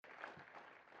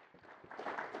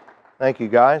Thank you,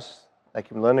 guys. Thank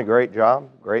you, Melinda. Great job.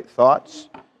 Great thoughts.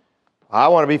 I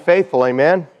want to be faithful,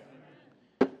 amen.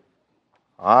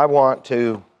 I want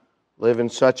to live in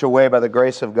such a way by the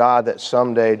grace of God that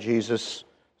someday Jesus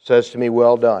says to me,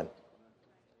 "Well done,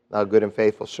 thou good and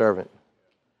faithful servant."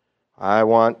 I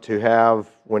want to have,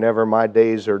 whenever my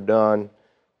days are done,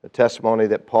 the testimony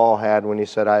that Paul had when he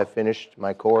said, "I have finished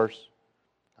my course.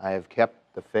 I have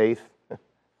kept the faith.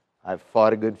 I've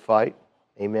fought a good fight."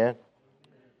 Amen.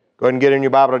 Go ahead and get in your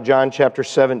Bible to John chapter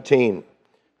 17.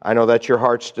 I know that's your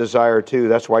heart's desire too.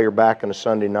 That's why you're back on a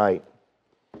Sunday night.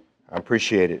 I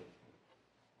appreciate it.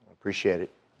 I appreciate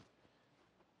it.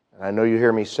 And I know you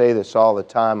hear me say this all the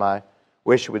time. I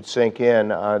wish it would sink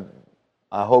in. I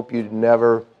hope you'd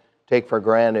never take for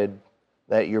granted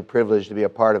that you're privileged to be a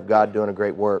part of God doing a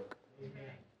great work.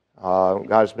 God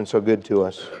has been so good to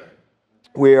us.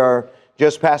 We are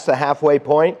just past the halfway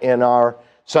point in our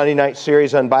Sunday night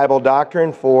series on Bible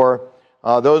doctrine. For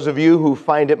those of you who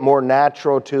find it more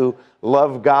natural to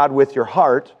love God with your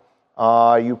heart,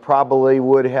 you probably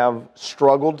would have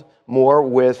struggled more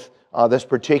with this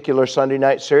particular Sunday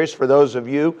night series. For those of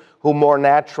you who more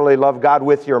naturally love God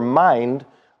with your mind,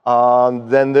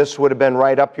 then this would have been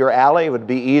right up your alley. It would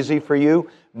be easy for you.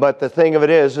 But the thing of it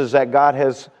is that God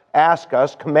has asked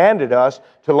us, commanded us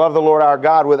to love the Lord our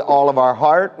God with all of our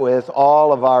heart, with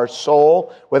all of our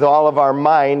soul, with all of our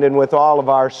mind, and with all of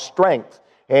our strength.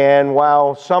 And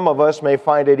while some of us may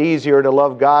find it easier to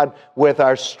love God with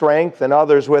our strength and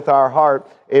others with our heart,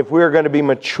 if we're going to be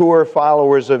mature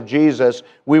followers of Jesus,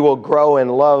 we will grow in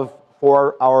love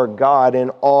for our God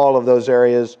in all of those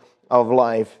areas of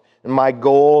life. And my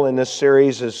goal in this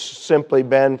series has simply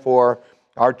been for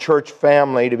our church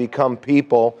family to become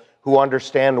people who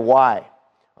understand why.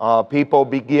 People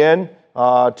begin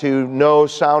to know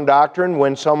sound doctrine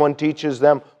when someone teaches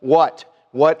them what.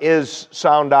 What is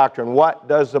sound doctrine? What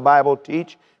does the Bible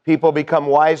teach? People become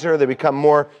wiser. They become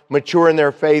more mature in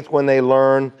their faith when they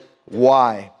learn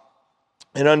why.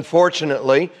 And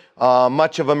unfortunately,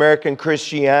 much of American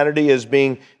Christianity is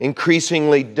being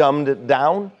increasingly dumbed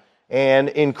down and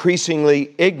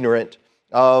increasingly ignorant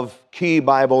of key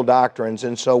Bible doctrines,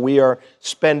 and so we are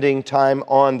spending time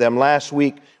on them. Last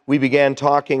week, we began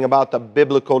talking about the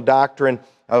biblical doctrine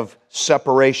of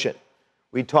separation.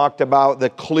 We talked about the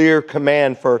clear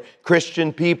command for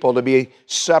Christian people to be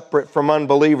separate from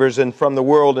unbelievers and from the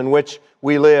world in which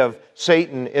we live.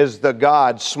 Satan is the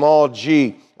God, small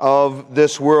g, of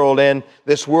this world, and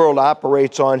this world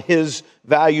operates on his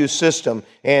value system,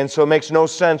 and so it makes no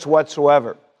sense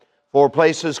whatsoever for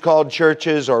places called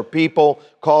churches or people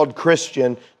called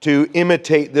Christian to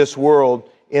imitate this world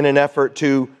in an effort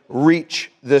to reach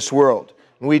this world.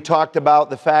 We talked about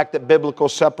the fact that biblical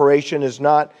separation is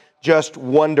not just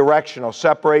one directional.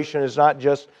 Separation is not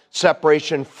just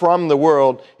separation from the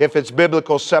world. If it's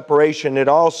biblical separation, it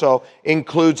also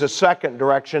includes a second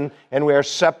direction, and we are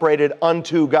separated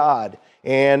unto God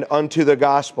and unto the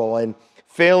gospel. And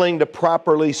failing to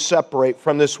properly separate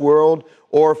from this world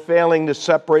or failing to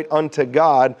separate unto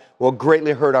God will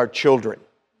greatly hurt our children.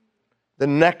 The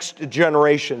next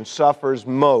generation suffers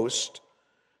most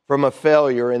from a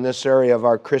failure in this area of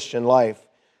our Christian life.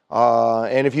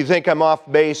 And if you think I'm off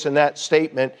base in that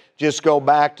statement, just go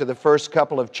back to the first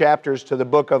couple of chapters to the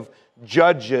book of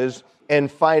Judges and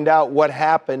find out what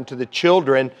happened to the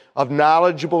children of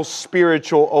knowledgeable,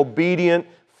 spiritual, obedient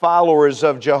followers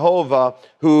of Jehovah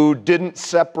who didn't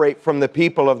separate from the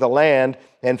people of the land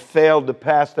and failed to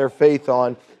pass their faith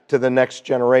on to the next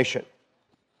generation.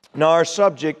 Now, our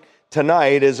subject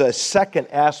tonight is a second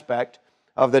aspect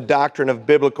of the doctrine of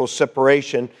biblical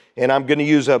separation, and I'm going to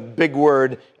use a big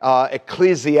word,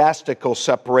 ecclesiastical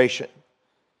separation.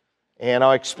 And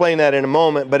I'll explain that in a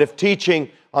moment, but if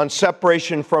teaching on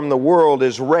separation from the world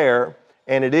is rare,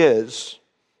 and it is,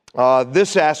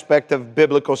 this aspect of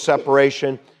biblical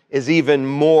separation is even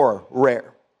more rare.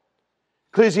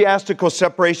 Ecclesiastical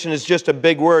separation is just a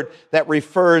big word that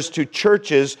refers to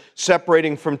churches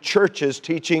separating from churches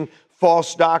teaching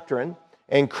false doctrine,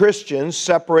 and Christians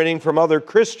separating from other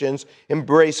Christians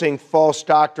embracing false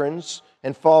doctrines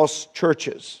and false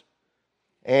churches.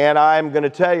 And I'm going to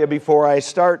tell you before I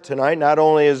start tonight, not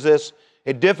only is this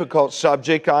a difficult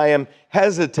subject, I am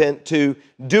hesitant to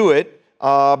do it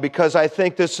because I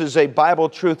think this is a Bible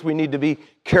truth we need to be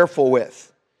careful with.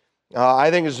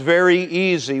 I think it's very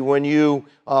easy when you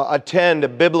attend a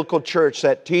biblical church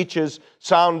that teaches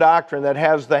sound doctrine, that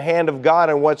has the hand of God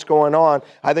in what's going on.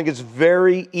 I think it's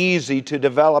very easy to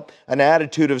develop an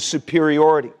attitude of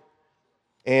superiority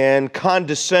and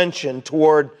condescension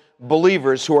toward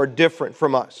believers who are different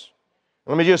from us.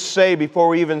 Let me just say before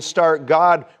we even start,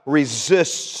 God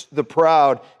resists the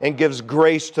proud and gives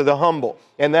grace to the humble.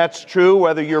 And that's true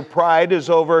whether your pride is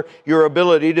over your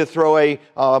ability to throw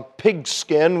a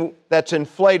pigskin that's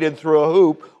inflated through a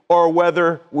hoop, or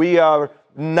whether we are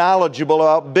knowledgeable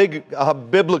about big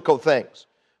biblical things.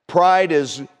 Pride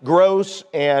is gross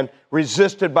and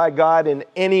resisted by God in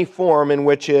any form in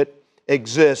which it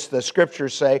exists. The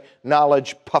Scriptures say,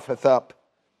 knowledge puffeth up.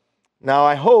 Now,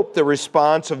 I hope the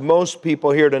response of most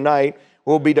people here tonight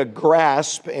will be to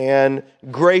grasp and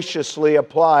graciously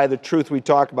apply the truth we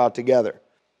talk about together.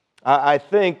 I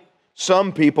think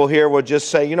some people here will just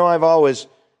say, you know, I've always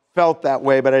felt that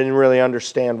way, but I didn't really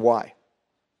understand why.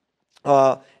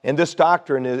 And this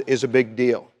doctrine is a big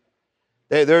deal.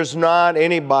 There's not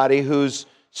anybody who's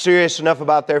serious enough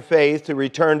about their faith to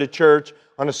return to church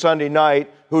on a Sunday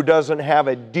night who doesn't have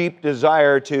a deep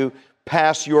desire to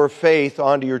pass your faith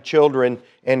on to your children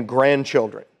and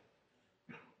grandchildren.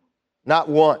 Not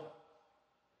one.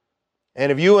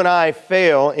 And if you and I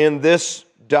fail in this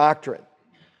doctrine,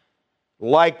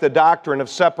 like the doctrine of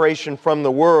separation from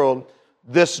the world,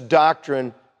 this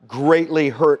doctrine greatly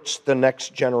hurts the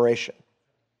next generation.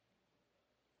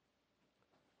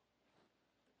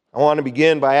 I want to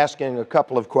begin by asking a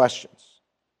couple of questions.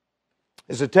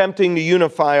 Is attempting to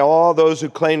unify all those who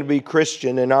claim to be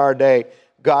Christian in our day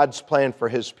God's plan for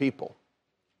His people?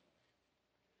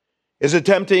 Is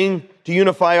attempting to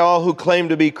unify all who claim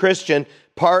to be Christian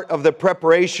part of the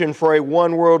preparation for a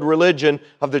one-world religion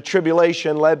of the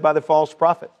tribulation led by the false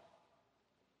prophet?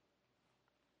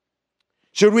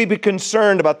 Should we be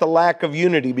concerned about the lack of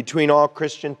unity between all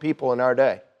Christian people in our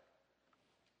day?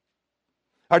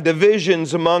 Are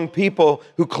divisions among people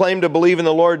who claim to believe in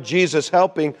the Lord Jesus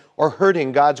helping or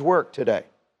hurting God's work today?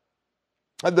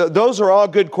 Those are all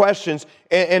good questions,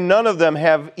 and none of them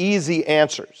have easy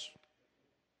answers.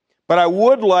 But I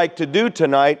would like to do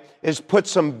tonight is put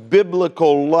some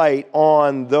biblical light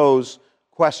on those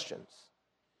questions.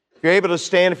 If you're able to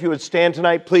stand, if you would stand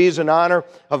tonight, please, in honor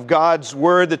of God's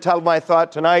Word. The title of my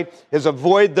thought tonight is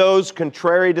Avoid Those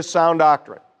Contrary to Sound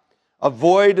Doctrine.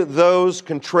 Avoid those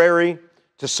contrary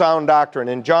to sound doctrine.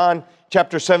 In John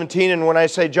chapter 17, and when I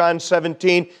say John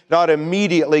 17, it ought to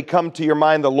immediately come to your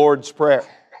mind the Lord's Prayer.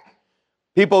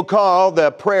 People call the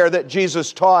prayer that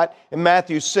Jesus taught in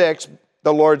Matthew 6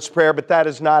 the Lord's Prayer, but that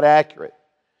is not accurate.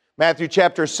 Matthew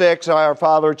chapter 6, Our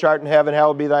Father which art in heaven,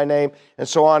 hallowed be thy name, and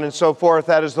so on and so forth.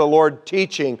 That is the Lord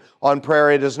teaching on prayer.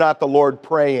 It is not the Lord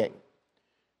praying.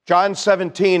 John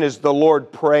 17 is the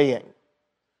Lord praying.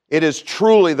 It is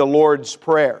truly the Lord's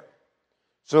Prayer.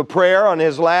 So prayer on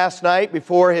His last night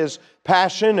before His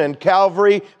Passion and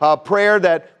Calvary, a prayer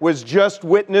that was just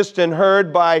witnessed and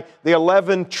heard by the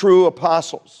 11 true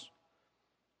apostles.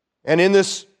 And in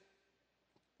this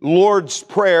Lord's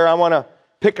Prayer, I want to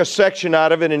pick a section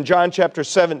out of it in John chapter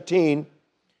 17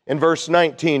 and verse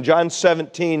 19. John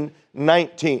 17,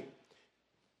 19.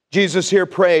 Jesus here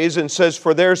prays and says,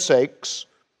 "For their sakes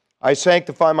I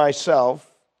sanctify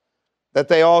myself, that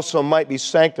they also might be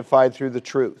sanctified through the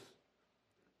truth.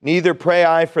 Neither pray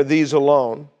I for these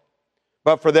alone,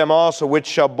 but for them also which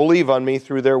shall believe on me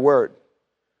through their word,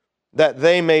 that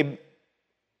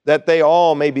they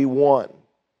all may be one.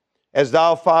 As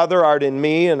thou, Father, art in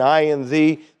me, and I in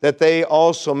thee, that they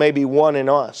also may be one in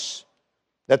us,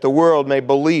 that the world may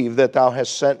believe that thou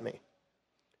hast sent me.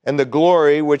 And the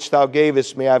glory which thou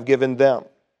gavest me I've given them,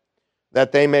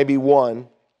 that they may be one,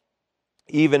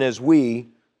 even as we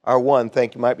are one."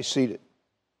 Thank you. You might be seated.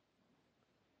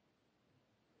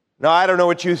 Now, I don't know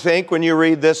what you think when you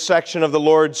read this section of the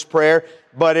Lord's Prayer,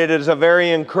 but it is a very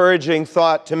encouraging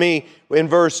thought to me in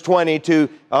verse 20 to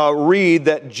read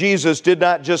that Jesus did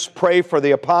not just pray for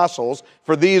the apostles,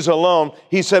 for these alone.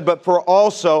 He said, but for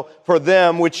also for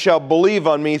them which shall believe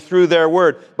on me through their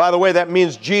word. By the way, that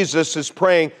means Jesus is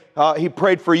praying, He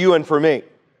prayed for you and for me.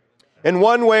 In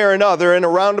one way or another, in a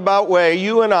roundabout way,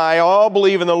 you and I all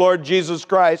believe in the Lord Jesus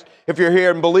Christ, if you're here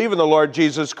and believe in the Lord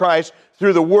Jesus Christ,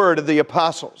 through the word of the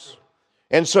apostles.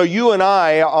 And so you and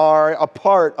I are a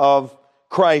part of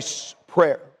Christ's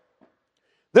prayer.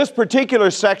 This particular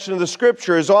section of the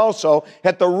Scripture is also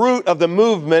at the root of the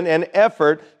movement and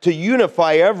effort to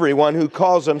unify everyone who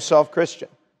calls himself Christian.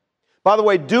 By the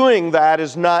way, doing that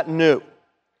is not new.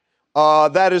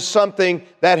 That is something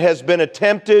that has been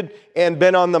attempted and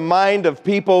been on the mind of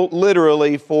people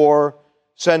literally for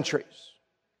centuries.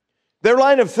 Their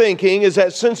line of thinking is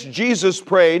that since Jesus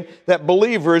prayed that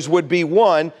believers would be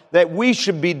one, that we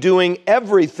should be doing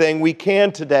everything we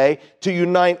can today to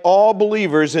unite all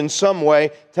believers in some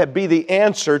way to be the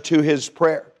answer to His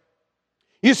prayer.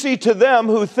 You see, to them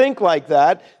who think like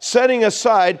that, setting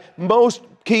aside most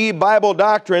key Bible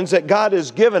doctrines that God has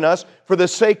given us for the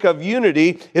sake of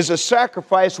unity is a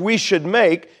sacrifice we should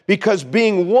make, because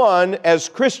being one as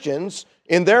Christians,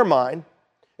 in their mind,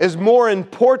 is more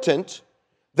important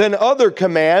than other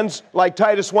commands like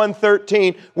Titus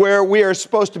 1:13, where we are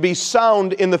supposed to be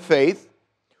sound in the faith,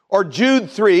 or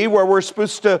Jude 3, where we're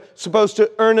supposed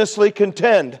to earnestly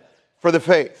contend for the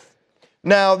faith.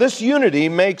 Now, this unity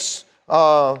makes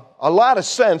a lot of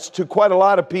sense to quite a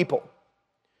lot of people,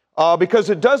 because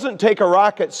it doesn't take a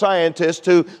rocket scientist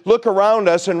to look around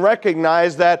us and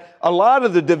recognize that a lot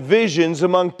of the divisions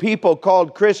among people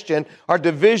called Christian are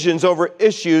divisions over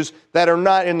issues that are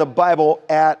not in the Bible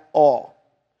at all.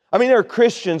 I mean, there are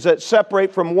Christians that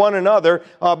separate from one another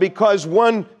because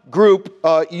one group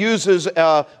uses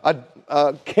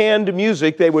canned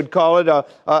music, they would call it,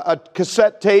 a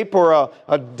cassette tape or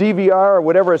a DVR or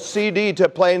whatever, a CD to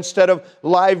play instead of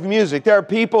live music. There are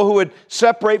people who would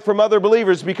separate from other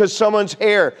believers because someone's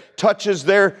hair touches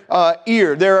their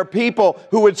ear. There are people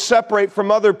who would separate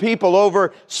from other people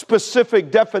over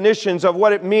specific definitions of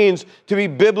what it means to be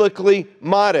biblically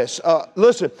modest.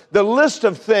 Listen, the list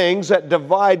of things that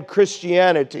divide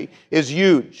Christianity is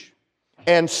huge.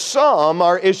 And some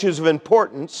are issues of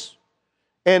importance,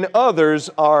 and others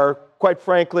are, quite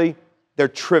frankly, they're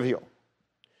trivial.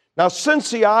 Now, since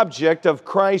the object of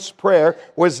Christ's prayer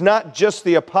was not just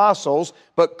the apostles,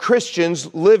 but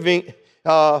Christians living,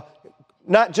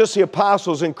 not just the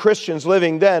apostles and Christians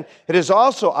living then, it is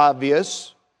also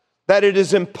obvious that it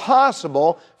is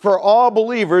impossible for all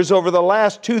believers over the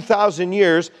last 2,000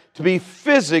 years to be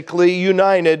physically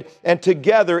united and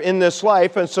together in this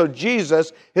life. And so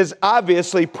Jesus is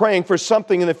obviously praying for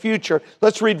something in the future.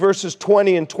 Let's read verses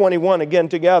 20 and 21 again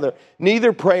together.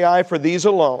 Neither pray I for these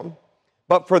alone,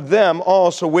 but for them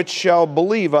also which shall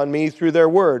believe on me through their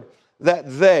word, that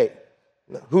they,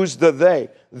 who's the they?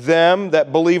 Them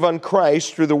that believe on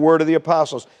Christ through the word of the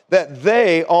apostles, that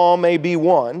they all may be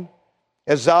one,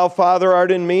 as thou, Father,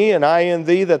 art in me, and I in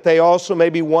thee, that they also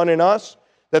may be one in us,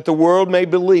 that the world may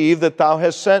believe that thou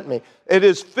hast sent me. It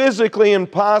is physically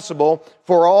impossible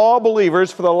for all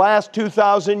believers for the last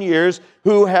 2,000 years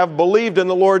who have believed in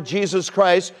the Lord Jesus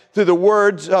Christ through the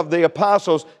words of the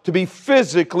apostles to be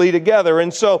physically together.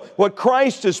 And so what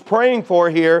Christ is praying for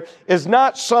here is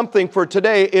not something for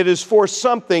today, it is for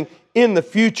something in the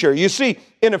future. You see,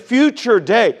 in a future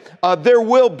day, there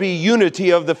will be unity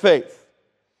of the faith.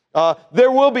 There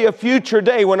will be a future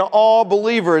day when all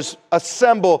believers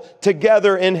assemble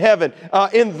together in heaven.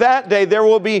 In that day, there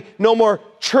will be no more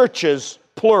churches,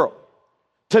 plural.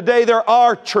 Today, there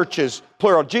are churches,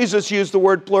 plural. Jesus used the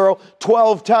word plural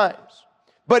 12 times.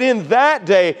 But in that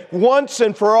day, once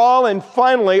and for all, and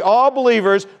finally, all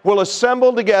believers will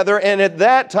assemble together, and at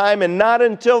that time, and not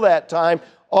until that time,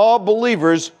 all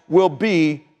believers will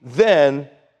be then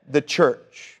the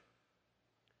church.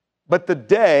 But the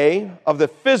day of the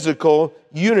physical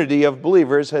unity of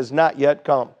believers has not yet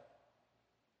come.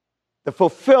 The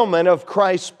fulfillment of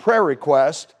Christ's prayer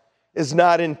request is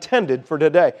not intended for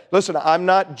today. Listen, I'm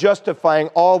not justifying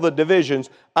all the divisions.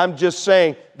 I'm just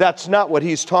saying that's not what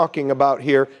he's talking about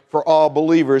here for all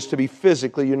believers to be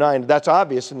physically united. That's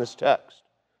obvious in this text.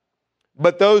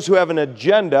 But those who have an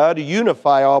agenda to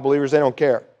unify all believers, they don't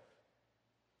care.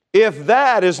 If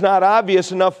that is not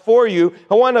obvious enough for you,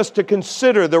 I want us to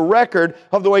consider the record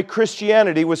of the way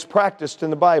Christianity was practiced in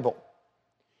the Bible.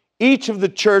 Each of the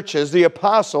churches the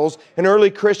apostles and early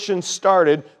Christians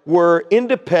started were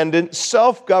independent,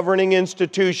 self-governing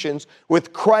institutions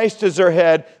with Christ as their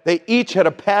head. They each had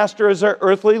a pastor as their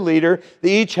earthly leader.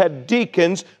 They each had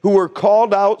deacons who were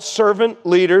called out servant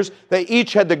leaders. They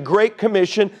each had the Great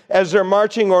Commission as their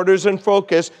marching orders and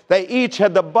focus. They each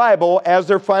had the Bible as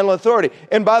their final authority.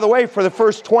 And by the way, for the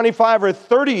first 25 or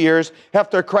 30 years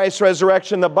after Christ's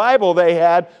resurrection, the Bible they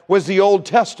had was the Old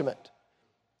Testament.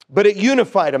 But it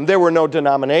unified them. There were no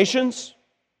denominations.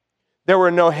 There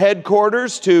were no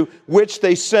headquarters to which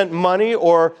they sent money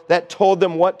or that told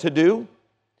them what to do.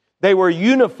 They were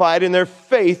unified in their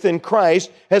faith in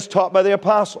Christ as taught by the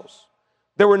apostles.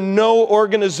 There were no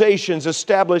organizations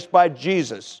established by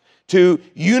Jesus to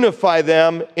unify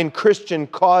them in Christian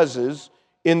causes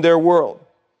in their world.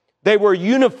 They were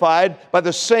unified by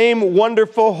the same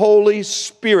wonderful Holy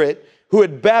Spirit who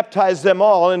had baptized them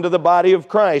all into the body of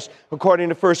Christ, according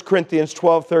to 1 Corinthians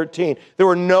 12:13. There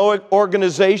were no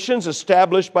organizations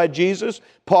established by Jesus,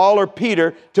 Paul, or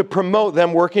Peter to promote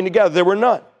them working together. There were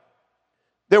none.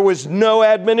 There was no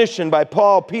admonition by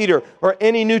Paul, Peter, or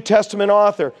any New Testament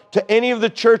author to any of the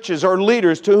churches or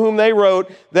leaders to whom they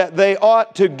wrote that they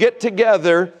ought to get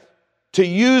together to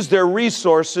use their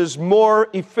resources more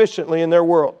efficiently in their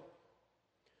world.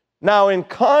 Now, in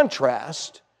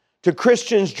contrast to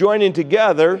Christians joining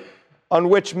together, on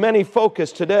which many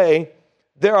focus today,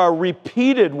 there are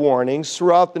repeated warnings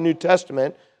throughout the New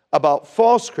Testament about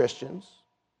false Christians,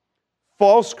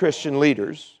 false Christian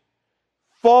leaders,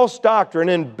 false doctrine,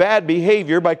 and bad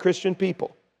behavior by Christian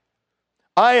people.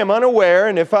 I am unaware,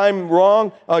 and if I'm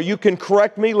wrong, you can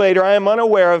correct me later, I am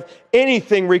unaware of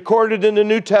anything recorded in the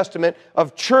New Testament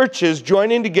of churches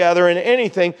joining together in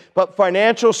anything but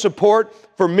financial support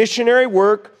for missionary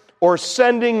work or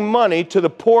sending money to the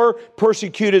poor,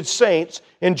 persecuted saints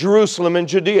in Jerusalem and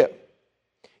Judea.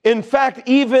 In fact,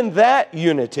 even that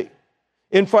unity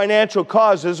in financial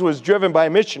causes was driven by a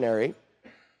missionary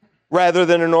rather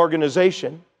than an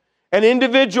organization. And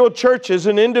individual churches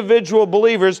and individual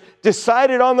believers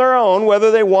decided on their own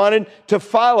whether they wanted to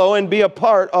follow and be a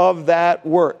part of that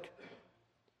work.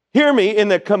 Hear me, in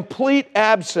the complete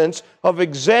absence of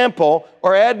example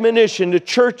or admonition to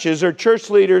churches or church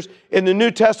leaders in the New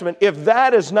Testament, if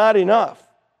that is not enough,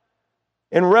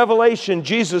 in Revelation,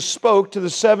 Jesus spoke to the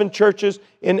 7 churches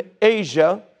in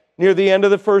Asia near the end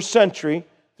of the first century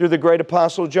through the great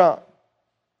apostle John.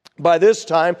 By this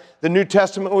time, the New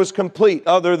Testament was complete,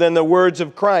 other than the words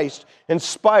of Christ,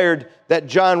 inspired, that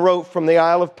John wrote from the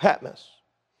Isle of Patmos.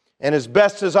 And as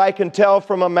best as I can tell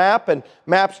from a map, and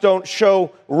maps don't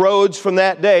show roads from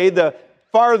that day, the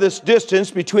farthest distance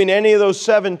between any of those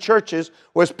 7 churches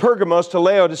was Pergamos to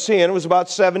Laodicea, and it was about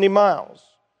 70 miles.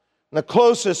 And the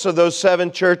closest of those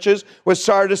 7 churches was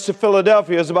Sardis to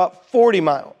Philadelphia, it was about 40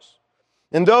 miles.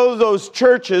 And though those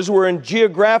churches were in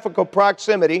geographical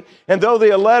proximity, and though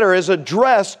the letter is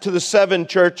addressed to the 7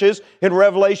 churches in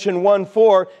Revelation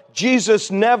 1:4, Jesus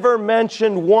never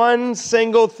mentioned one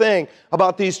single thing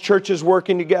about these churches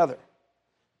working together.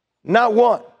 Not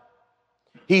one.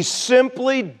 He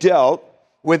simply dealt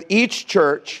with each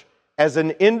church as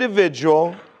an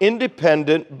individual,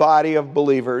 independent body of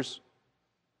believers,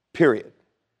 period.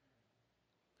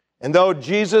 And though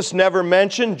Jesus never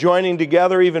mentioned joining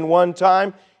together even one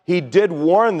time, he did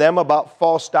warn them about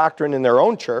false doctrine in their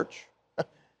own church.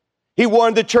 He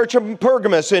warned the church of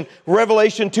Pergamos in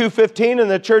Revelation 2:15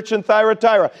 and the church in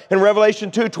Thyatira in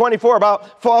Revelation 2:24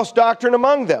 about false doctrine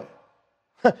among them.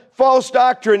 False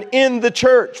doctrine in the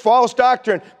church, false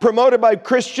doctrine promoted by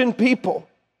Christian people.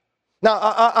 Now,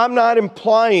 I'm not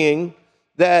implying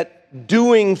that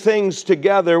doing things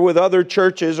together with other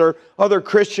churches or other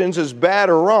Christians is bad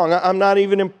or wrong. I'm not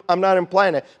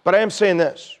implying it. But I am saying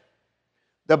this.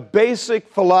 The basic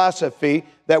philosophy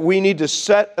that we need to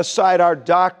set aside our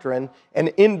doctrine and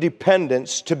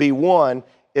independence to be one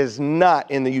is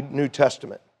not in the New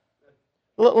Testament.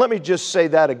 Let me just say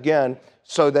that again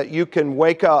so that you can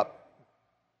wake up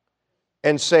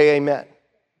and say amen.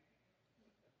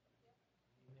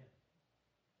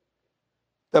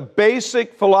 The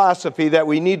basic philosophy that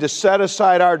we need to set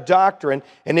aside our doctrine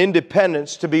and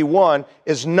independence to be one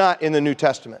is not in the New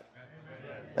Testament.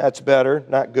 That's better.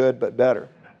 Not good, but better.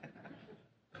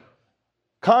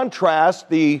 Contrast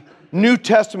the New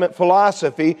Testament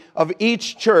philosophy of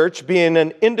each church being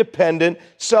an independent,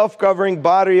 self-governing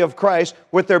body of Christ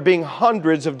with there being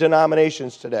hundreds of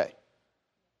denominations today.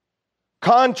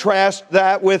 Contrast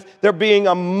that with there being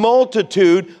a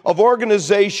multitude of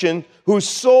organizations whose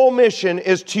sole mission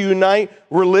is to unite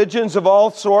religions of all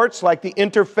sorts, like the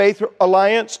Interfaith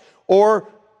Alliance, or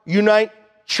unite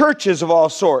churches of all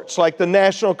sorts, like the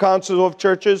National Council of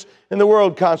Churches and the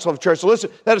World Council of Churches.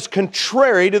 Listen, that is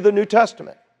contrary to the New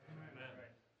Testament.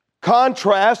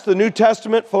 Contrast the New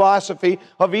Testament philosophy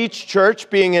of each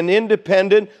church being an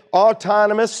independent,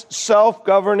 autonomous,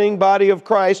 self-governing body of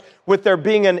Christ with there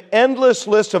being an endless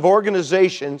list of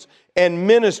organizations and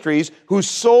ministries whose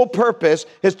sole purpose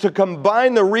is to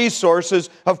combine the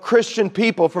resources of Christian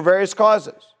people for various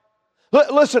causes.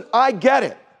 Listen, I get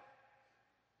it.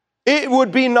 It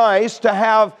would be nice to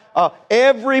have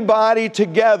everybody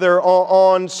together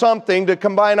on something to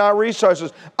combine our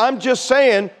resources. I'm just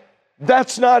saying,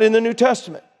 that's not in the New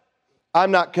Testament.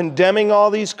 I'm not condemning all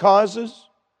these causes.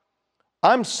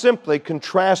 I'm simply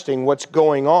contrasting what's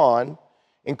going on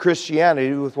in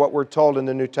Christianity with what we're told in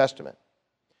the New Testament.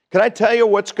 Can I tell you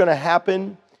what's going to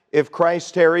happen if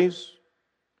Christ tarries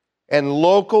and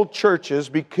local churches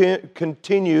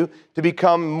continue to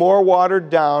become more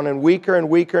watered down and weaker and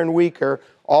weaker and weaker?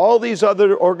 All these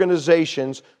other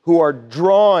organizations who are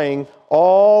drawing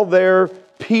all their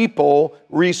people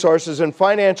resources and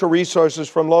financial resources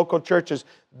from local churches,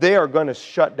 they are going to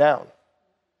shut down.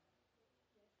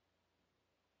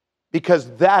 Because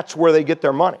that's where they get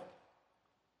their money.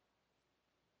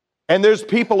 And there's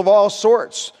people of all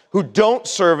sorts who don't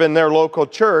serve in their local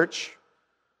church,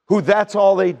 who that's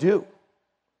all they do.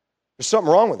 There's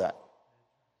something wrong with that.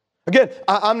 Again,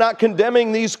 I'm not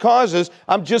condemning these causes.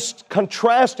 I'm just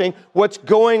contrasting what's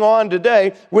going on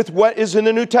today with what is in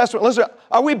the New Testament. Listen,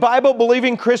 are we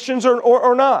Bible-believing Christians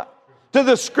or not? Do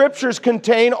the Scriptures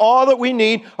contain all that we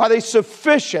need? Are they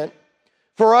sufficient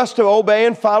for us to obey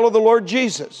and follow the Lord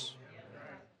Jesus?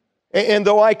 And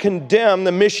though I condemn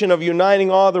the mission of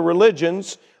uniting all the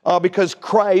religions because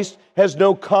Christ has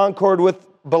no concord with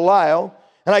Belial,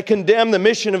 and I condemn the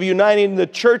mission of uniting the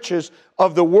churches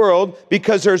of the world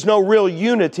because there's no real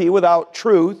unity without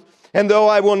truth, and though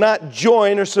I will not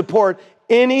join or support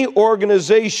any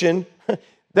organization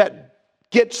that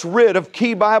gets rid of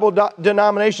key Bible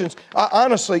denominations,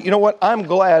 honestly, you know what? I'm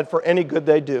glad for any good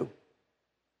they do.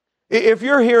 If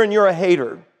you're here and you're a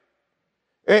hater,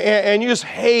 and you just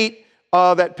hate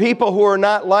that people who are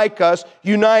not like us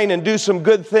unite and do some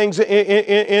good things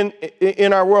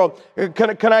in our world,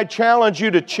 can I challenge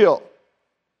you to chill?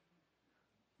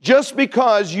 Just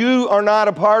because you are not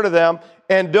a part of them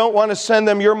and don't want to send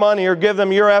them your money or give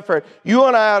them your effort, you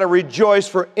and I ought to rejoice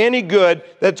for any good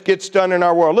that gets done in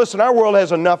our world. Listen, our world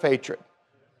has enough hatred.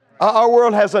 Our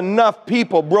world has enough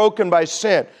people broken by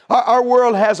sin. Our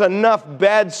world has enough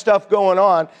bad stuff going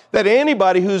on that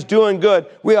anybody who's doing good,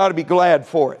 we ought to be glad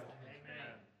for it.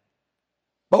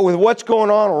 But with what's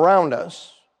going on around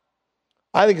us,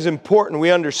 I think it's important we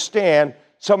understand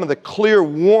some of the clear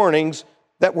warnings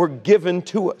that were given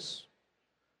to us.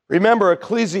 Remember,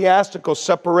 ecclesiastical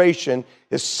separation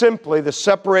is simply the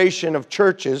separation of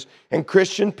churches and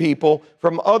Christian people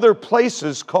from other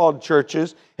places called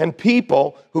churches and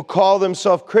people who call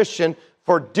themselves Christian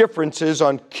for differences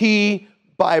on key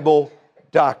Bible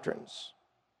doctrines.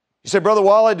 You say, Brother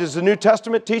Wally, does the New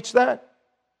Testament teach that?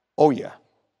 Oh, yeah.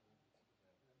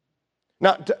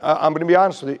 Now, I'm going to be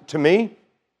honest with you.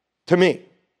 To me,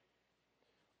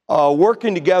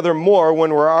 working together more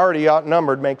when we're already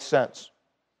outnumbered makes sense.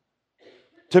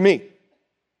 To me.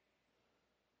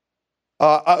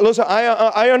 Listen,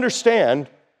 I understand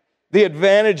the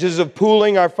advantages of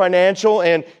pooling our financial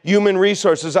and human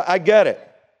resources. I get it.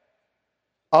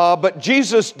 But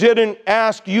Jesus didn't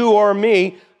ask you or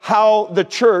me how the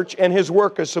church and his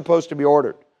work is supposed to be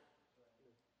ordered.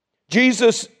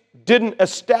 Jesus didn't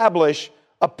establish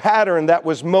a pattern that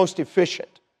was most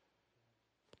efficient.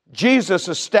 Jesus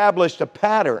established a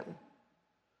pattern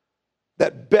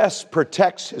that best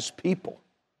protects his people.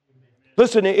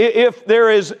 Listen, if there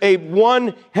is a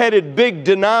one-headed big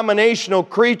denominational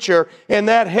creature and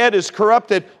that head is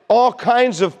corrupted, all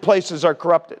kinds of places are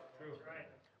corrupted.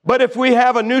 But if we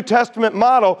have a New Testament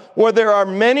model where there are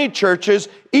many churches,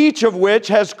 each of which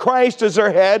has Christ as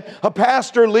their head, a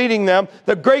pastor leading them,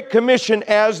 the Great Commission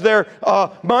as their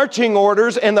marching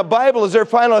orders, and the Bible as their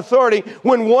final authority,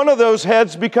 when one of those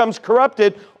heads becomes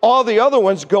corrupted, all the other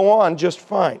ones go on just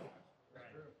fine.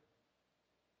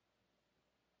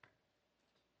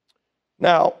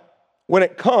 Now, when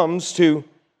it comes to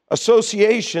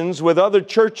associations with other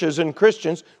churches and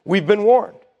Christians, we've been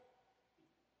warned.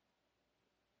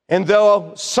 And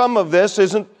though some of this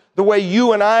isn't the way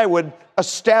you and I would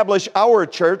establish our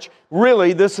church,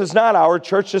 really, this is not our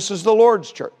church, this is the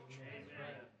Lord's church.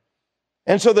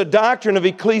 And so the doctrine of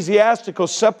ecclesiastical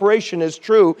separation is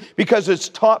true because it's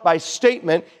taught by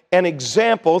statement and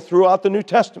example throughout the New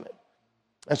Testament.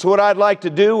 And so what I'd like to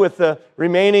do with the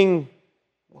remaining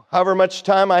however much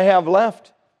time I have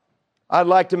left, I'd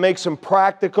like to make some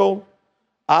practical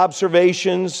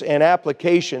observations and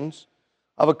applications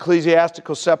of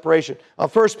ecclesiastical separation.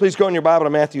 First, please go in your Bible to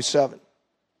Matthew 7.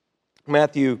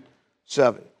 Matthew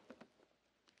 7.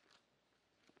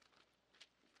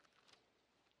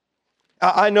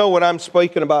 I know what I'm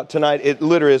speaking about tonight, it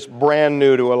literally is brand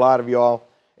new to a lot of y'all,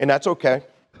 and that's okay.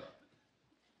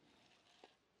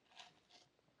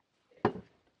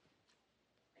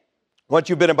 Once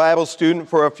you've been a Bible student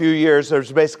for a few years,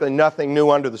 there's basically nothing new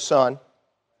under the sun.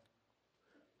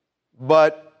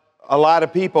 But a lot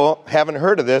of people haven't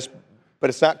heard of this, but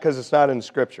it's not because it's not in the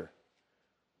Scripture.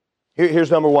 Here's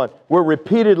number one. We're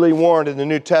repeatedly warned in the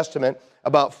New Testament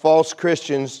about false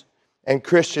Christians and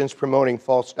Christians promoting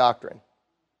false doctrine.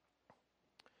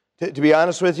 To be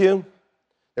honest with you,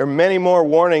 there are many more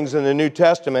warnings in the New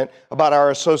Testament about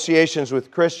our associations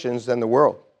with Christians than the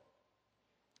world.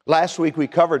 Last week we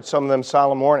covered some of them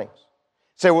solemn warnings.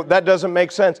 Say, well, that doesn't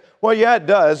make sense. Well, yeah, it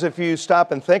does if you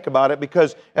stop and think about it,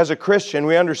 because as a Christian,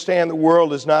 we understand the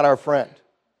world is not our friend.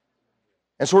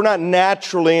 And so we're not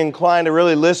naturally inclined to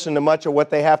really listen to much of what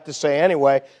they have to say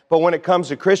anyway, but when it comes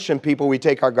to Christian people, we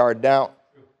take our guard down.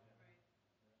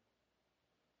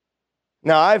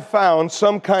 Now, I've found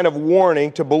some kind of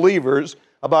warning to believers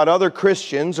about other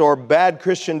Christians or bad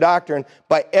Christian doctrine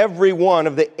by every one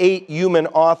of the 8 human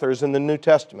authors in the New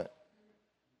Testament.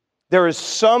 there is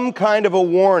some kind of a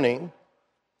warning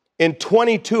in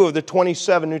 22 of the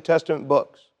 27 New Testament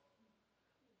books.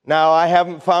 Now, I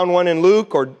haven't found one in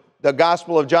Luke or the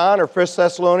Gospel of John or 1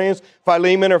 Thessalonians,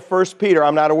 Philemon, or 1 Peter.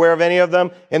 I'm not aware of any of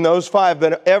them in those 5,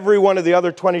 but every one of the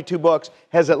other 22 books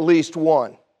has at least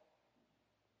one.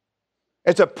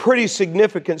 It's a pretty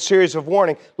significant series of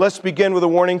warning. Let's begin with a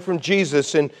warning from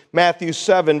Jesus in Matthew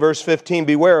 7, verse 15.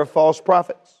 Beware of false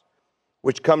prophets,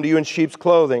 which come to you in sheep's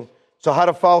clothing. So how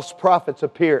do false prophets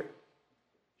appear?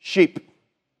 Sheep.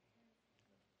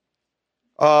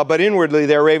 But inwardly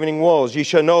they are ravening wolves. Ye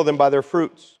shall know them by their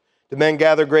fruits. Do men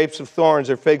gather grapes of thorns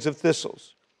or figs of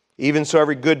thistles? Even so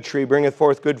every good tree bringeth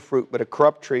forth good fruit, but a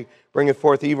corrupt tree bringeth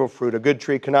forth evil fruit. A good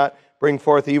tree cannot bring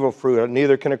forth evil fruit,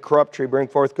 neither can a corrupt tree bring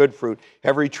forth good fruit.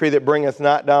 Every tree that bringeth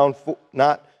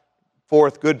not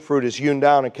forth good fruit is hewn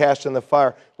down and cast in the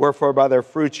fire. Wherefore by their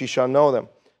fruits ye shall know them.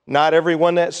 Not every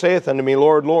one that saith unto me,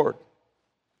 Lord, Lord,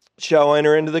 shall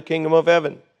enter into the kingdom of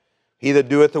heaven. He that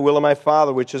doeth the will of my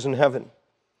Father which is in heaven.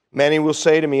 Many will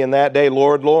say to me in that day,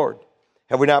 Lord, Lord,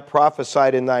 have we not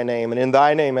prophesied in thy name, and in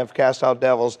thy name have cast out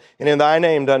devils, and in thy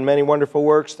name done many wonderful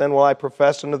works? Then will I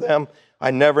profess unto them, I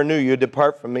never knew you.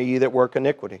 Depart from me, ye that work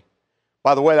iniquity.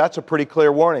 By the way, that's a pretty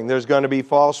clear warning. There's going to be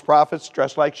false prophets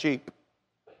dressed like sheep.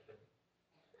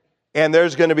 And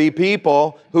there's going to be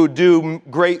people who do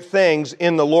great things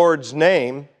in the Lord's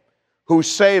name, who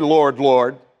say, Lord,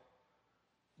 Lord,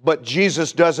 but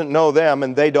Jesus doesn't know them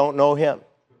and they don't know him.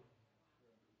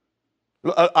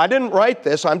 I didn't write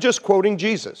this. I'm just quoting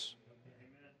Jesus.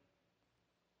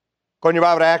 Go in your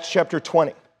Bible to Acts chapter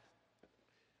 20.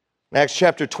 In Acts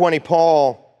chapter 20,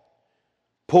 Paul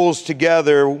pulls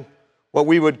together what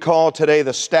we would call today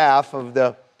the staff of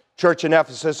the church in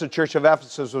Ephesus. The church of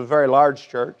Ephesus was a very large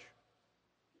church.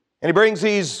 And he brings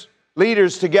these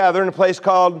leaders together in a place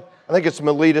called, I think it's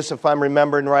Miletus, if I'm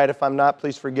remembering right. If I'm not,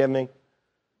 please forgive me.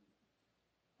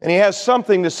 And he has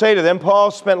something to say to them. Paul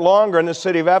spent longer in the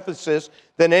city of Ephesus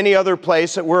than any other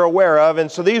place that we're aware of.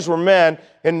 And so these were men,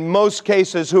 in most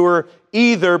cases, who were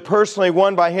either personally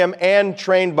won by him and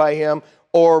trained by him,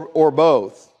 or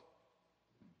both.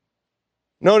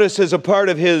 Notice as a part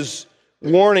of his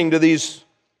warning to these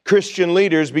Christian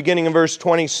leaders, beginning in verse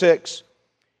 26,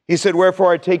 he said,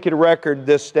 Wherefore I take you to record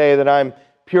this day that I'm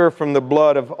pure from the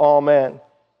blood of all men.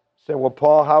 He said, well,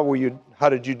 Paul, how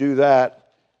did you do that?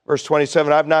 Verse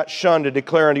 27, I've not shunned to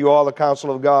declare unto you all the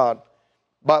counsel of God.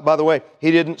 By the way,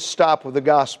 he didn't stop with the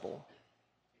gospel.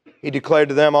 He declared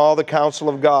to them all the counsel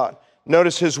of God.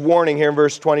 Notice his warning here in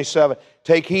verse 27.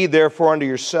 Take heed therefore unto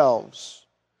yourselves,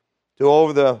 to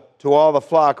all the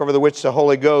flock over the which the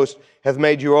Holy Ghost hath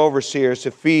made you overseers,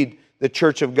 to feed the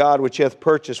church of God which he hath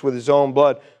purchased with his own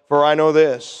blood. For I know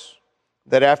this,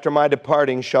 that after my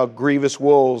departing shall grievous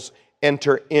wolves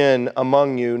enter in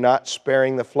among you, not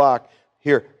sparing the flock.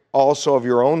 Here, also of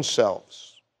your own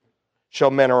selves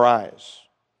shall men arise,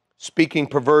 speaking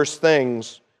perverse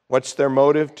things. What's their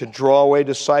motive? To draw away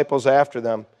disciples after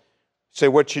them. Say,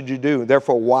 what should you do?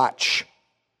 Therefore, watch.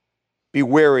 Be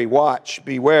wary, watch,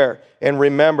 beware. And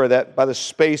remember that by the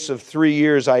space of 3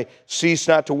 years, I cease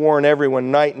not to warn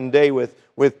everyone night and day with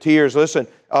tears. Listen,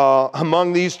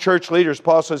 among these church leaders,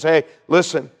 Paul says, hey,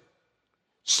 listen,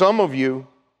 some of you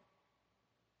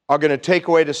are going to take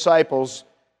away disciples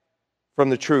from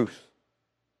the truth.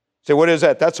 Say, what is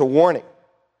that? That's a warning.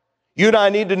 You and I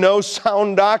need to know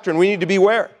sound doctrine. We need to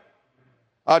beware.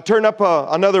 Turn up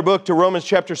another book to Romans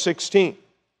chapter 16. Of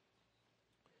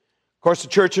course, the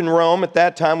church in Rome at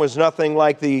that time was nothing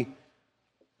like the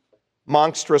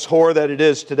monstrous whore that it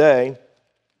is today.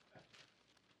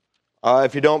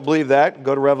 If you don't believe that,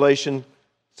 go to Revelation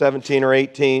 17 or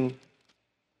 18.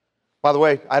 By the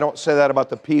way, I don't say that about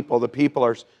the people. The people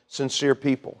are sincere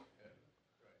people.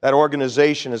 That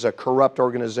organization is a corrupt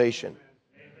organization.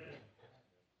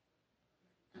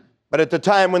 But at the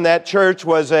time when that church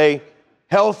was a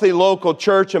healthy local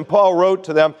church, and Paul wrote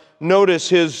to them, notice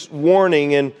his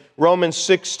warning in Romans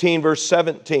 16, verse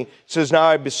 17. It says, Now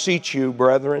I beseech you,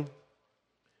 brethren,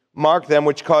 mark them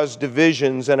which cause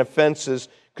divisions and offenses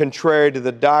contrary to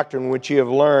the doctrine which ye have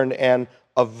learned, and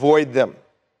avoid them.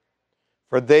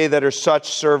 For they that are such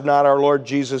serve not our Lord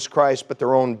Jesus Christ, but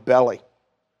their own belly.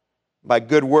 By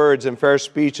good words and fair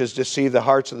speeches deceive the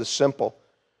hearts of the simple.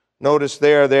 Notice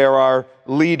there are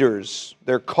leaders.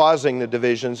 They're causing the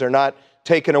divisions. They're not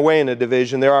taken away in a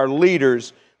division. There are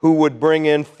leaders who would bring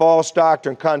in false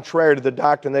doctrine contrary to the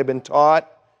doctrine they've been taught.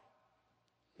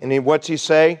 And what's he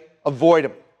say? Avoid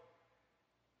them.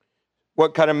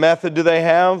 What kind of method do they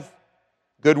have?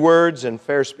 Good words and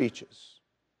fair speeches.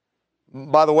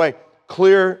 By the way,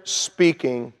 clear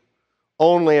speaking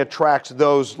only attracts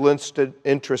those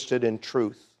interested in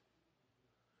truth.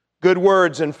 Good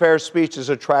words and fair speeches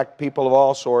attract people of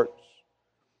all sorts.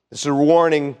 This is a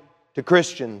warning to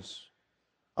Christians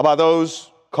about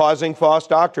those causing false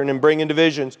doctrine and bringing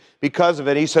divisions. Because of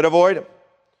it, he said, avoid them.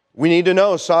 We need to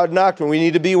know solid doctrine. We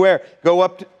need to beware. Go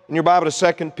up in your Bible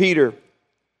to 2 Peter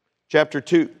chapter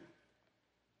 2.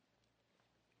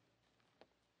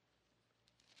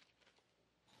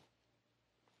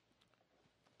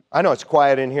 I know it's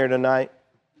quiet in here tonight.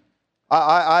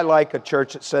 I like a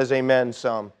church that says amen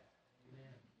some.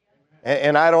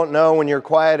 And I don't know when you're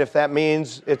quiet if that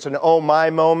means it's an oh my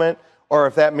moment or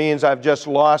if that means I've just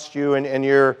lost you and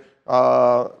you're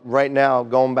right now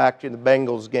going back to the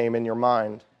Bengals game in your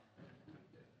mind.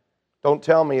 Don't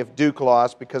tell me if Duke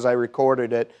lost because I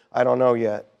recorded it. I don't know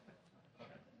yet.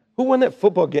 Who won that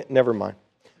football game? Never mind.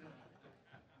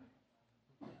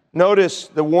 Notice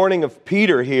the warning of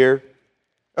Peter here.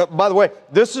 By the way,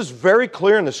 this is very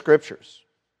clear in the Scriptures.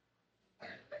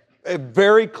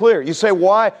 Very clear. You say,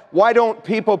 why? Why don't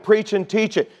people preach and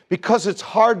teach it? Because it's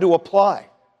hard to apply.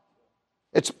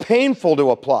 It's painful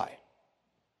to apply.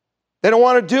 They don't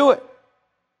want to do it.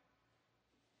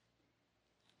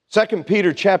 2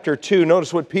 Peter chapter 2,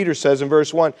 notice what Peter says in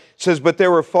verse 1. It says, but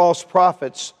there were false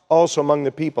prophets also among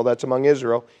the people, that's among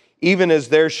Israel, even as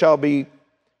there shall be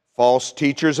false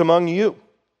teachers among you,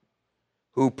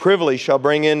 who privily shall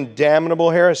bring in damnable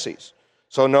heresies.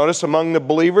 So notice among the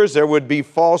believers there would be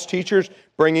false teachers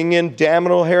bringing in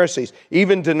damnable heresies,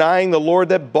 even denying the Lord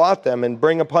that bought them and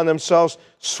bring upon themselves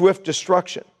swift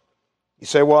destruction. You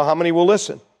say, well, how many will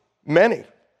listen? Many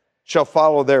shall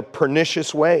follow their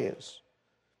pernicious ways.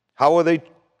 How will they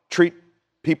treat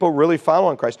people really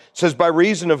following Christ? It says, by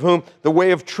reason of whom the way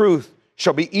of truth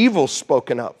shall be evil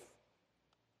spoken of.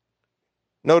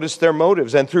 Notice their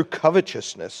motives, and through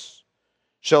covetousness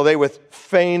shall they with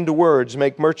feigned words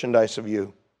make merchandise of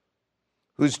you,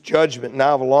 whose judgment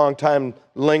now of a long time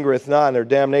lingereth not, and their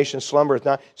damnation slumbereth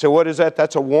not. So what is that?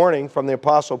 That's a warning from the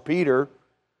Apostle Peter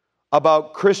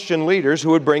about Christian leaders who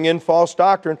would bring in false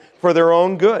doctrine for their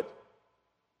own good.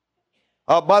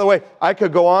 By the way, I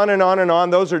could go on and on and on.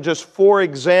 Those are just 4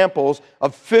 examples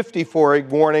of 54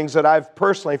 warnings that I've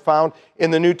personally found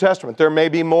in the New Testament. There may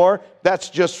be more. That's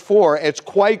just 4. It's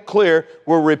quite clear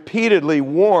we're repeatedly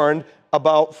warned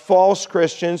about false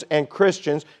Christians and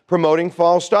Christians promoting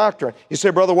false doctrine. You say,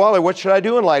 Brother Wally, what should I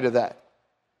do in light of that?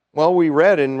 Well, we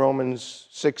read in Romans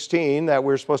 16 that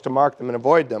we're supposed to mark them and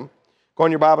avoid them. Go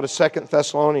in your Bible to 2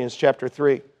 Thessalonians chapter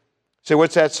 3. Say,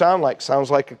 what's that sound like? Sounds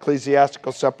like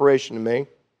ecclesiastical separation to me.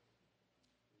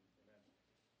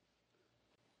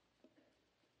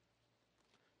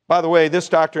 By the way, this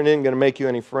doctrine isn't going to make you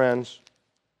any friends.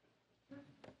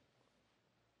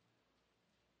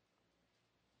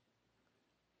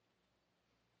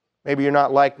 Maybe you're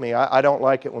not like me. I don't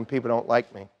like it when people don't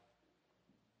like me.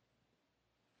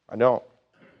 I don't.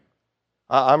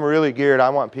 I'm really geared. I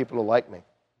want people to like me.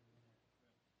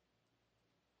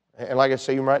 And like I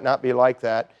say, you might not be like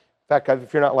that. In fact,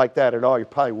 if you're not like that at all, you're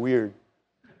probably weird.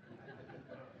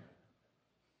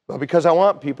 But because I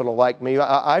want people to like me,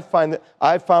 I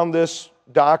found this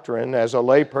doctrine as a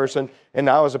layperson and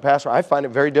now as a pastor, I find it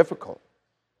very difficult.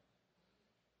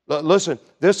 Listen,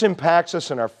 this impacts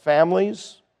us in our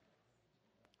families.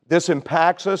 This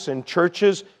impacts us in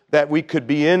churches that we could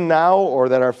be in now or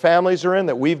that our families are in,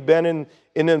 that we've been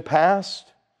in the past.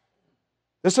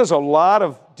 This has a lot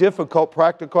of difficult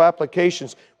practical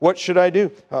applications. What should I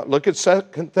do? Look at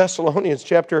 2 Thessalonians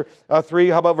chapter 3.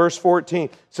 How about verse 14?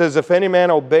 It says, if any man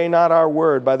obey not our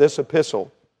word by this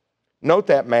epistle, note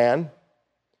that man,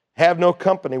 have no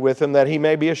company with him that he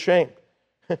may be ashamed.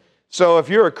 So if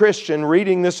you're a Christian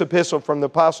reading this epistle from the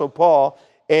Apostle Paul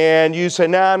and you say,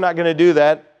 nah, I'm not going to do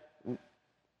that,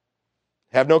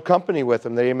 have no company with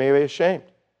him that he may be ashamed.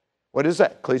 What is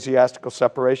that? Ecclesiastical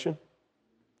separation?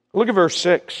 Look at verse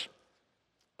 6.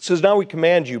 It says, now we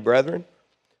command you, brethren,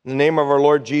 in the name of our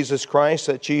Lord Jesus Christ,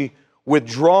 that ye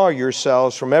withdraw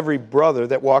yourselves from every brother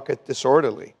that walketh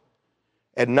disorderly,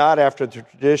 and not after the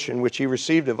tradition which he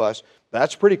received of us.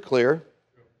 That's pretty clear.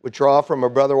 Withdraw from a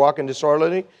brother walking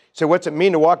disorderly. So what's it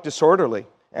mean to walk disorderly?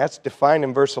 That's defined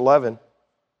in verse 11.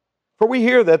 For we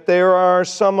hear that there are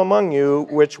some among you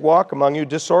which walk among you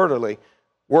disorderly,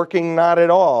 working not at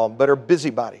all, but are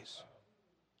busybodies.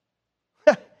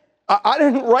 I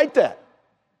didn't write that.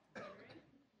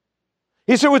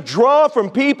 He said, withdraw from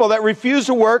people that refuse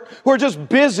to work, who are just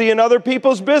busy in other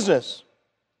people's business.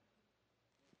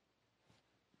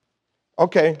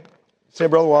 Okay. Say,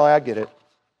 Brother Wally, I get it.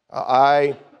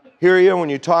 I hear you when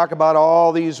you talk about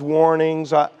all these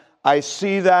warnings. I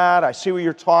see that. I see what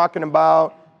you're talking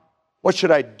about. What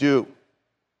should I do?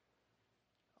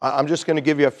 I'm just going to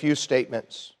give you a few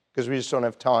statements because we just don't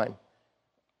have time.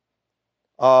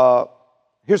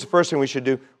 Here's the first thing we should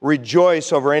do.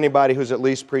 Rejoice over anybody who's at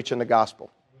least preaching the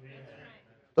gospel.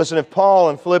 Listen, if Paul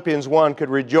in Philippians 1 could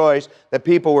rejoice that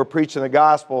people were preaching the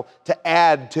gospel to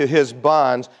add to his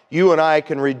bonds, you and I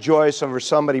can rejoice over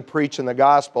somebody preaching the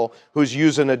gospel who's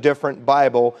using a different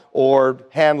Bible or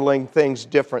handling things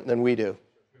different than we do.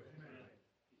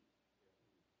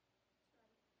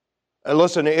 And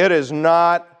listen, it is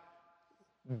not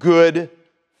good,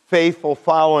 faithful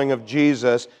following of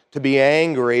Jesus to be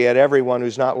angry at everyone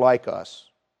who's not like us.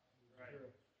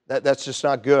 That's just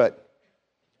not good.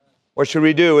 What should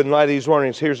we do in light of these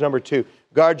warnings? Here's number 2.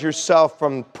 Guard yourself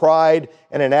from pride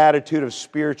and an attitude of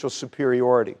spiritual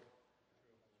superiority.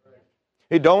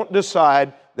 Hey, don't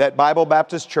decide that Bible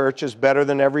Baptist Church is better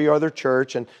than every other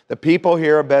church and the people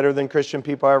here are better than Christian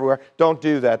people everywhere. Don't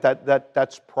do that.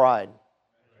 That's pride.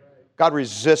 God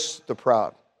resists the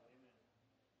proud.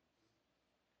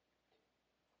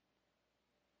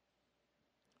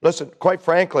 Listen, quite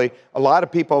frankly, a lot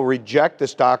of people reject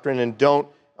this doctrine and don't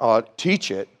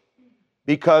teach it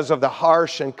because of the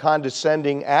harsh and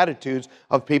condescending attitudes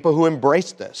of people who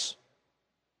embrace this.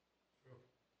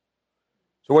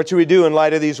 So what should we do in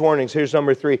light of these warnings? Here's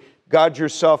number 3. Guard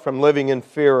yourself from living in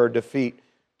fear or defeat.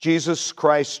 Jesus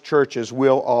Christ's churches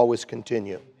will always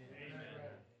continue.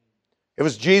 It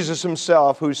was Jesus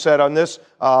himself who said, on this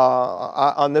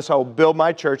I will build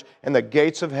my church, and the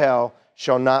gates of hell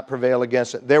shall not prevail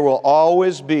against it. There will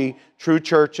always be true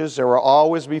churches. There will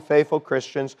always be faithful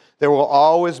Christians. There will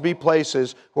always be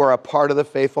places who are a part of the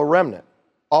faithful remnant.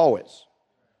 Always.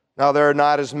 Now, there are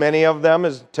not as many of them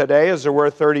as today as there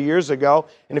were 30 years ago.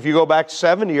 And if you go back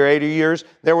 70 or 80 years,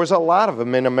 there was a lot of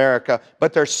them in America.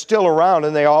 But they're still around,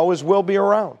 and they always will be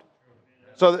around.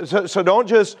 So don't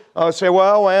just say,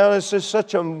 well, it's just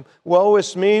such a woe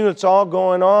is me. It's all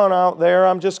going on out there.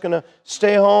 I'm just going to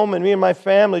stay home and me and my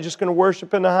family just going to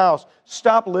worship in the house.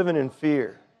 Stop living in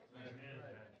fear.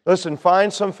 Listen,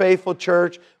 find some faithful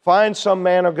church. Find some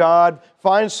man of God.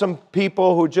 Find some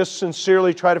people who just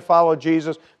sincerely try to follow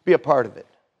Jesus. Be a part of it.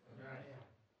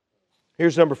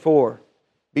 Here's number 4.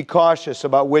 Be cautious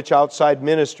about which outside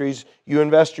ministries you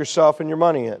invest yourself and your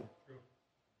money in.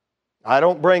 I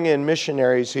don't bring in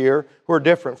missionaries here who are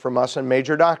different from us in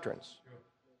major doctrines.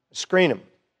 Screen them.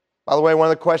 By the way, one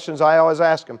of the questions I always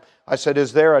ask them, I said,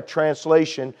 is there a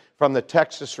translation from the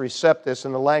Textus Receptus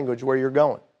in the language where you're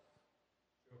going?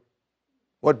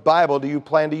 What Bible do you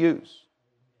plan to use?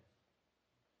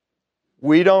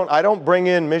 I don't bring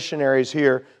in missionaries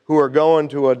here who are going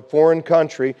to a foreign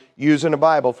country using a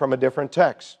Bible from a different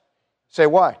text. Say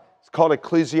why? It's called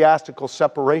ecclesiastical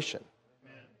separation.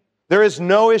 There is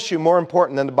no issue more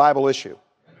important than the Bible issue.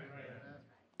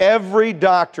 Every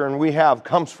doctrine we have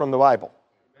comes from the Bible.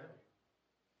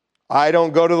 I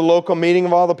don't go to the local meeting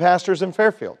of all the pastors in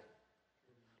Fairfield.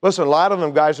 Listen, a lot of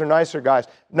them guys are nicer guys.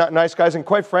 Not nice guys, and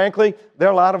quite frankly, there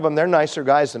are a lot of them, they're nicer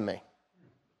guys than me.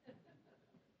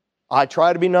 I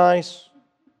try to be nice.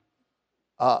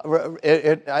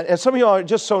 And some of you are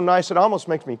just so nice, it almost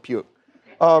makes me puke.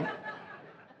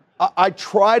 I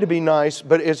try to be nice,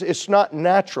 but it's not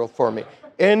natural for me.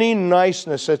 Any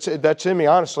niceness that's in me,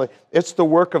 honestly, it's the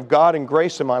work of God and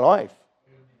grace in my life.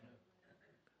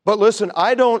 But listen,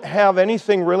 I don't have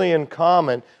anything really in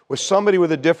common with somebody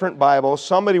with a different Bible,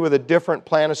 somebody with a different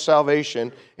plan of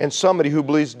salvation, and somebody who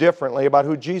believes differently about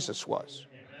who Jesus was.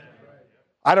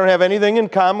 I don't have anything in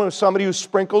common with somebody who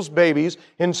sprinkles babies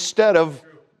instead of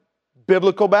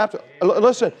biblical baptism.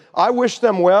 Listen, I wish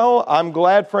them well. I'm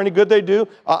glad for any good they do.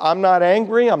 I'm not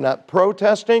angry. I'm not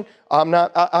protesting. I'm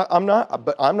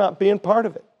not being part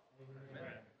of it.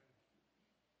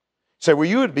 Say, well,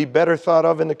 you would be better thought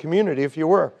of in the community if you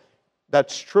were.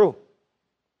 That's true.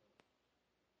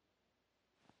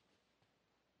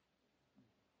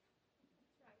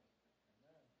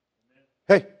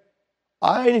 Hey,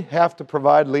 I have to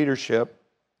provide leadership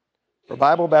for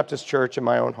Bible Baptist Church in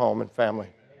my own home and family.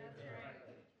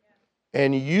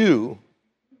 And you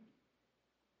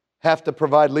have to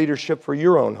provide leadership for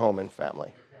your own home and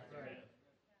family.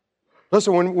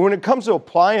 Listen, when it comes to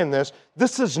applying this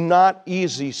is not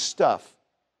easy stuff.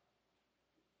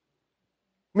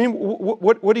 I mean,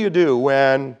 what do you do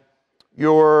when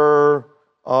your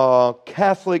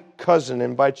Catholic cousin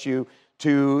invites you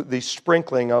to the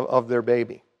sprinkling of their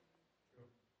baby?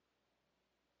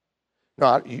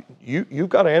 No, you've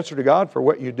got to answer to God for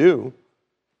what you do.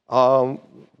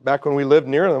 Back when we lived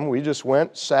near them, we just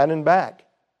went, sat in back.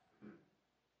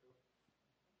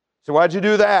 So why'd you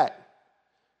do that?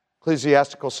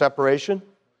 Ecclesiastical separation.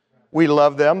 We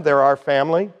love them. They're our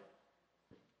family.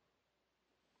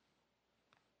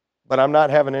 But I'm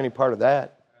not having any part of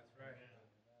that.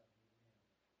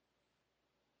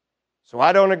 So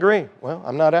I don't agree. Well,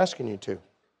 I'm not asking you to.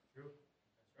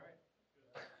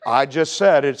 I just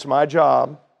said it's my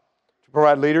job to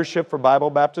provide leadership for Bible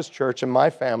Baptist Church and my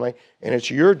family, and it's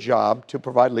your job to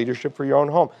provide leadership for your own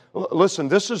home. Listen,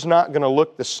 this is not going to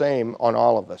look the same on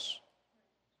all of us.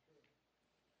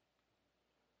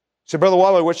 So, Brother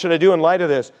Waller, what should I do in light of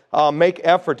this? Make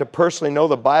effort to personally know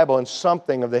the Bible and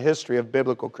something of the history of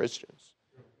biblical Christians.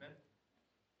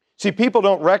 See, people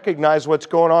don't recognize what's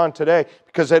going on today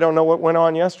because they don't know what went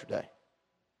on yesterday.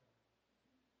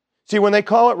 See, when they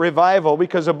call it revival,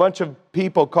 because a bunch of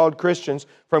people called Christians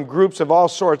from groups of all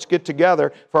sorts get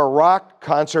together for a rock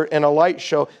concert and a light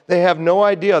show, they have no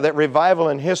idea that revival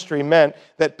in history meant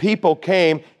that people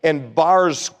came and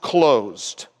bars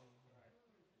closed.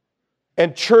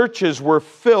 And churches were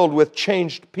filled with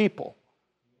changed people.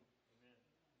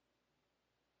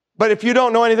 But if you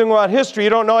don't know anything about history,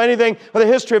 you don't know anything of the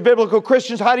history of biblical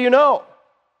Christians, how do you know?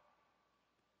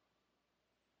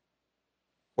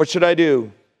 What should I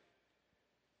do?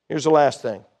 Here's the last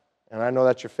thing, and I know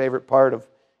that's your favorite part of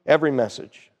every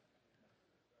message.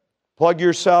 Plug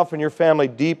yourself and your family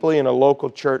deeply in a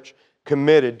local church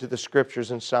committed to the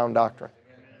Scriptures and sound doctrine.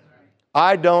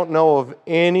 I don't know of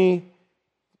anything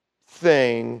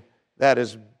that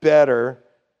is better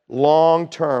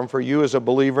long-term for you as a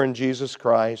believer in Jesus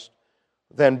Christ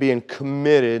than being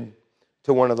committed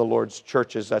to one of the Lord's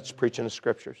churches that's preaching the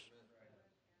Scriptures.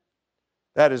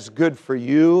 That is good for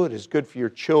you. It is good for your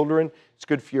children. It's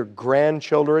good for your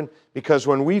grandchildren. Because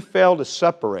when we fail to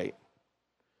separate,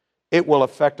 it will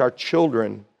affect our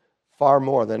children far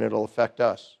more than it'll affect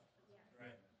us.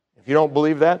 If you don't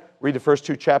believe that, read the first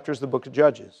 2 chapters of the book of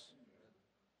Judges.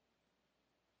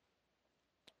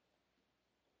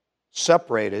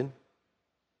 Separated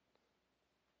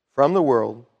from the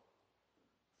world,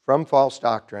 from false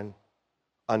doctrine,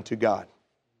 unto God.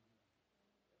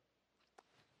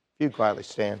 If you quietly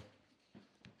stand.